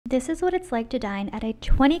This is what it's like to dine at a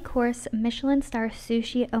 20-course Michelin star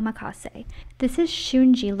sushi omakase. This is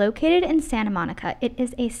Shunji, located in Santa Monica. It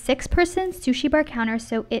is a 6-person sushi bar counter,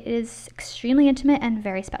 so it is extremely intimate and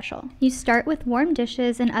very special. You start with warm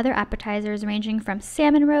dishes and other appetizers ranging from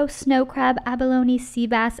salmon roe, snow crab, abalone, sea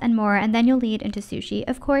bass, and more, and then you'll lead into sushi.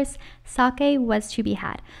 Of course, sake was to be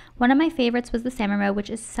had. One of my favorites was the salmon roe, which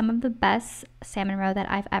is some of the best salmon roe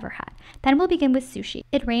that I've ever had. Then we'll begin with sushi.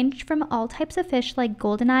 It ranged from all types of fish like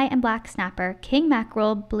goldeneye and black snapper, king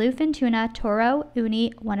mackerel, bluefin tuna, toro,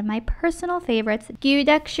 uni, one of my personal favorites,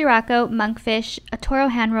 gyudek shirako, monkfish, a toro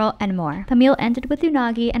hand roll, and more. The meal ended with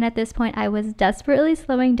unagi, and at this point I was desperately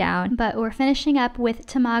slowing down, but we're finishing up with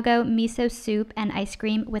tamago, miso soup, and ice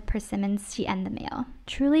cream with persimmons to end the meal.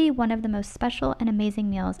 Truly one of the most special and amazing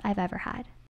meals I've ever had.